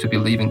 tricked us into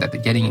believing that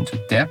they're getting into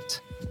debt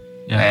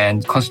Yeah.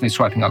 and constantly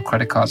swiping our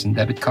credit cards and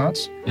debit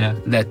cards Yeah.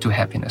 led to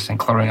happiness and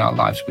coloring our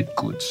lives with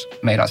goods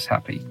made us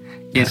happy.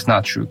 It's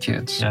not true,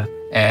 kids. Yeah.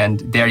 And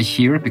they're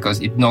here because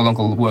it no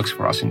longer works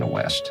for us in the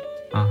West.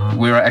 Uh-huh.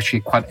 We're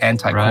actually quite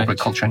anti-corporate Right.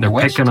 culture in They're the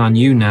West. picking on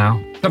you now.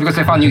 No, because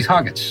they found new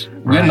targets.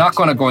 We're Right. not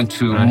going to go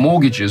into Right.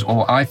 mortgages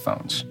or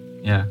iPhones.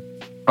 Yeah.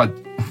 But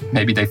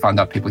maybe they found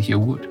out people here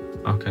would.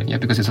 Okay. Yeah,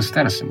 because it's a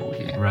status symbol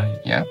here. Right.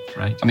 Yeah.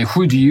 Right. I mean,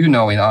 who do you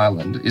know in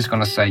Ireland is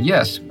going to say,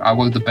 yes, I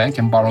will go to the bank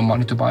and borrow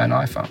money to buy an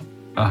iPhone?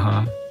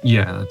 Uh-huh.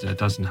 Yeah, that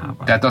doesn't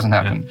happen. That doesn't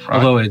happen. Yeah. Right?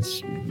 Although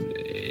it's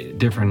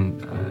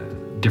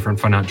different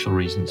financial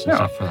reasons and Yeah.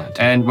 stuff for that.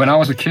 Too. And when I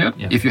was a kid,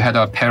 Yeah. if you had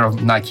a pair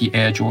of Nike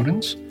Air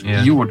Jordans,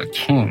 Yeah. you were the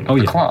king of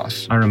the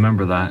class. I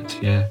remember that.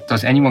 Yeah.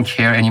 Does anyone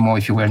care anymore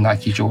if you wear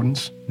Nike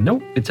Jordans?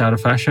 Nope, it's out of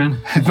fashion.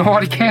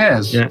 Nobody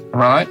cares, Yeah.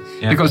 right?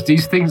 Yeah. Because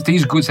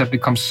these goods have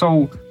become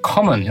so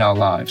common in our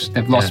lives,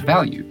 they've lost Yeah.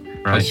 value.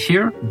 But Right.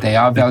 here, they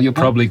are valuable.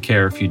 Probably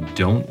care if you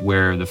don't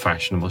wear the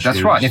fashionable shoes.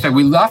 That's right. In fact,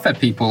 we laugh at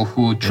people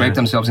who drape Yeah.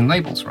 themselves in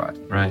labels, right?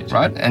 Right.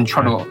 Right? And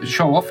try to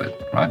show off it,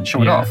 right?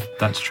 Show it Yeah, off.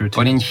 that's true too.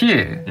 But in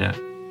here, Yeah.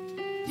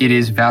 it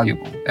is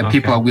valuable. And Okay.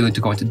 people are willing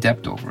to go into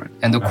debt over it.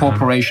 And the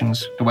corporations,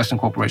 the Western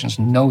corporations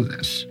know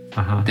this.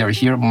 Uh-huh. They're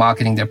here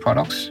marketing their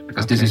products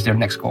because this Okay. is their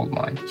next gold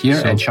mine. Here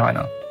So- and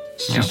China.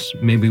 It's just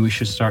maybe we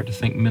should start to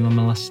think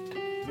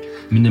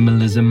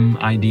minimalism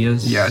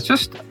ideas. Yeah,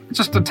 just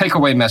the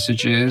takeaway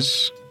message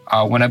is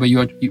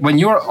when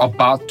you're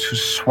about to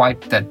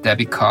swipe that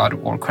debit card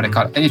or credit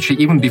card, actually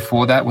even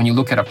before that, when you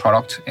look at a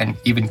product and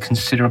even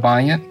consider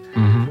buying it,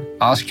 Mm-hmm.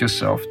 ask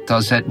yourself,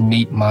 does that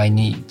meet my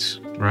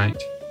needs? Right.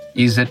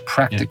 Is it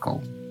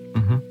practical?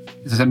 Mm-hmm.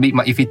 Does it meet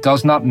if it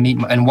does not meet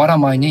and what are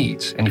my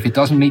needs? And if it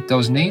doesn't meet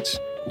those needs,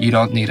 you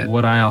don't need it.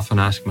 What I often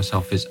ask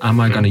myself is, am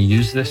I going to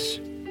use this?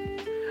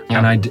 Yeah.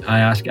 And I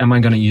ask, am I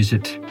going to use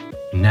it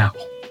now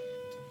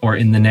or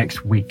in the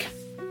next week?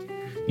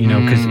 You know,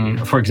 because,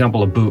 for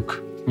example, a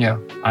book. Yeah.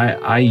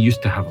 I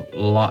used to have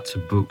lots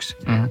of books,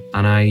 Mhm.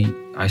 and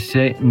I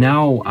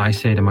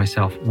say to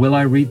myself, will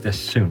I read this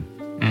soon?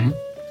 Mhm.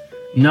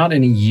 Not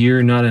in a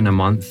year, not in a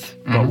month,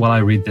 but will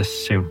I read this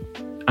soon?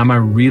 Am I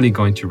really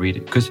going to read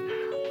it? Because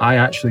I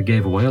actually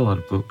gave away a lot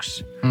of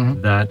books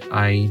that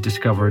I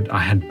discovered I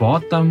had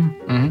bought them,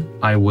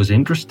 I was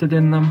interested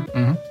in them,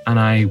 and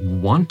I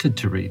wanted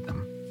to read them.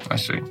 I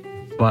see.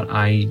 But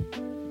I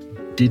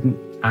didn't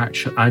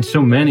actually, I had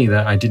so many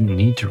that I didn't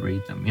need to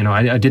read them. You know,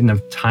 I didn't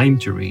have time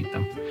to read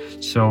them.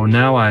 So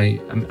now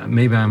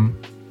I'm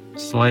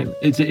slightly,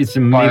 it's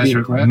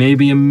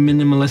maybe a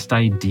minimalist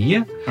idea,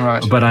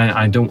 Right. but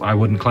I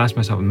wouldn't class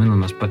myself a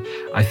minimalist, but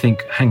I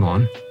think, hang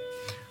on,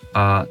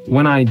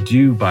 when I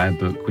do buy a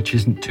book, which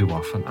isn't too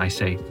often, I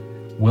say,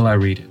 will I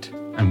read it?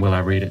 And will I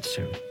read it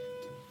soon?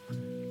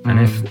 And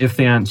if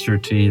the answer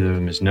to either of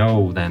them is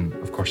no, then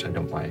of course I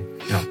don't buy it.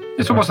 You know,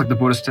 It's almost like the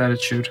Buddhist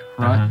attitude,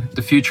 right? Uh-huh.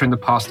 The future and the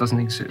past doesn't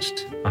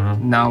exist. Uh-huh.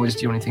 Now is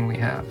the only thing we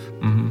have.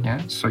 Mhm. Yeah.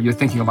 So you're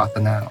thinking about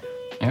the now.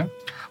 Yeah.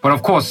 But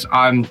of course,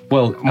 I'm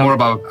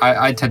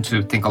I tend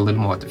to think a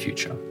little more at the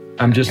future.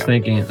 I'm just Yeah.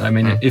 thinking, I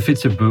mean, if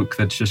it's a book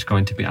that's just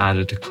going to be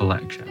added to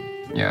collection,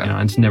 Yeah. you know,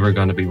 and it's never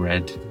going to be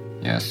read,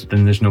 Yes.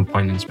 then there's no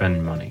point in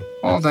spending money.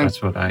 Well, then-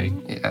 That's what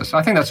Yes.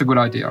 I think that's a good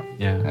idea.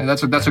 yeah. And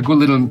that's a good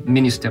little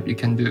mini step you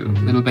can do,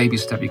 little baby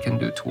step you can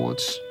do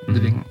towards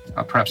living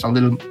perhaps a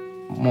little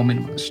more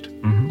minimalist.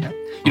 Mhm. Yeah.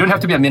 You don't have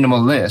to be a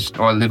minimalist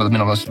or live a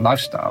minimalist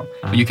lifestyle,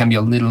 but you can be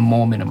a little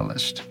more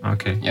minimalist.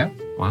 Okay. Yeah.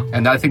 Wow.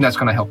 And I think that's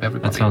going to help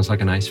everybody. That sounds like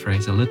a nice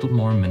phrase. A little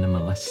more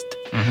minimalist.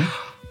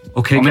 Mm-hmm.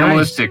 Okay, or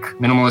guys. Minimalistic.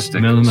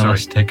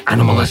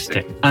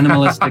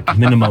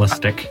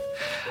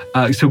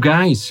 Minimalistic. So,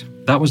 guys,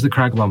 that was the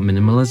crack about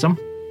minimalism.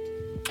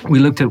 We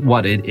looked at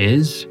what it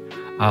is,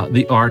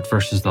 the art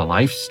versus the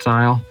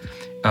lifestyle.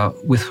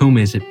 With whom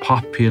is it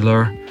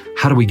popular?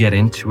 How do we get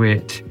into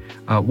it?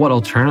 What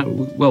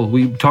alternative? Well,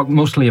 we talked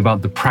mostly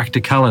about the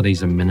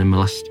practicalities of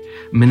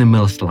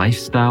minimalist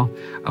lifestyle,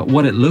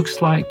 what it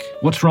looks like,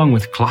 what's wrong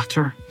with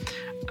clutter,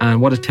 and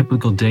what a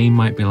typical day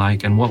might be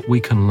like, and what we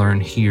can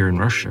learn here in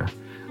Russia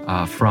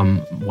from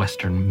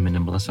Western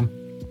minimalism.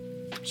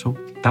 So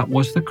that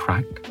was the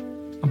crack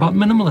about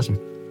minimalism.